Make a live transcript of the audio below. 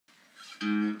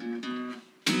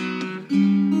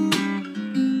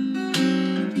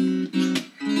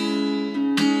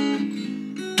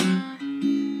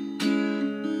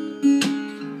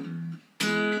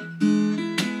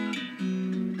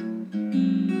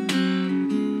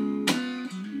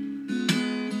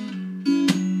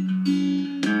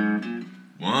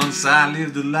once I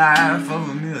lived the life of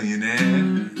a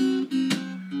millionaire.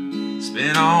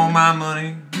 Spent all my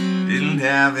money, didn't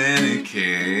have any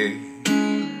care.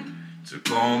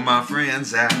 Took all my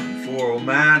friends out for a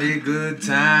mighty good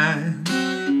time.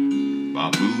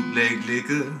 Bought bootleg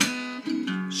liquor,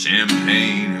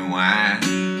 champagne and wine.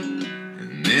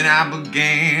 And then I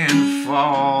began to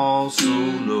fall so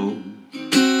low.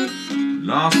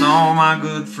 Lost all my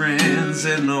good friends,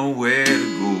 had nowhere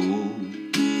to go.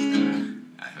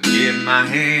 I get my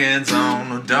hands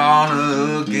on a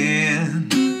dollar again.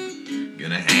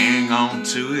 Gonna hang on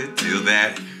to it till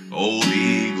that old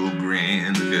eagle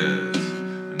grins. 'Cause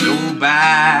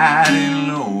nobody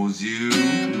knows you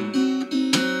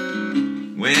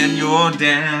when you're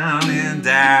down and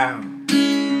out.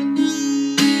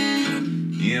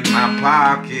 In my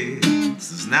pockets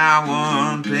there's not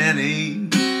one penny.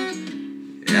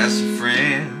 Ask a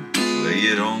friend, well,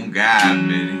 you don't got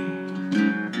many.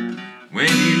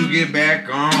 When you get back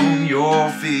on your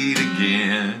feet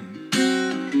again,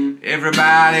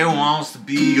 everybody wants to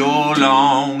be your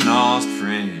long-lost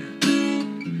friend.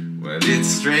 Well, it's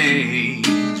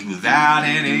strange, without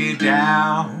any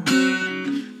doubt.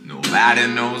 Nobody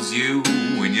knows you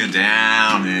when you're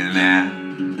down and out.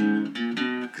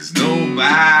 'Cause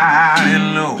nobody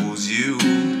knows you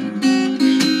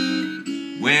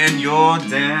when you're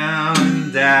down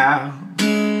and out.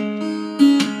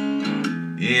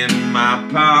 In my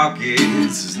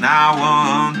pockets there's not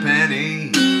one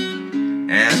penny.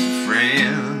 Ask for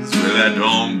friends, well, I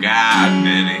don't got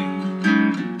many.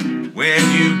 When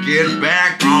you get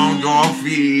back on your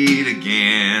feet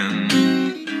again,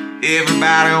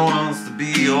 everybody wants to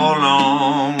be your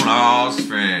long-lost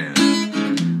friend.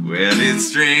 Well, it's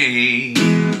strange,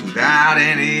 without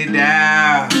any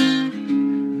doubt.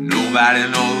 Nobody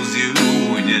knows you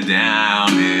when you're down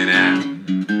and out.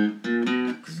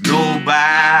 'Cause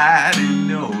nobody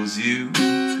knows you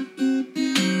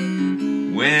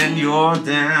when you're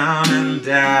down and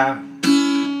out.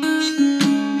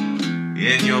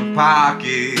 In your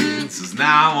pockets there's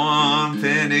not one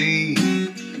penny.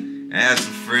 Ask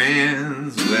for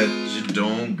friends, but you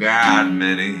don't got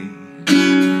many.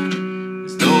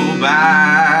 'Cause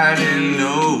nobody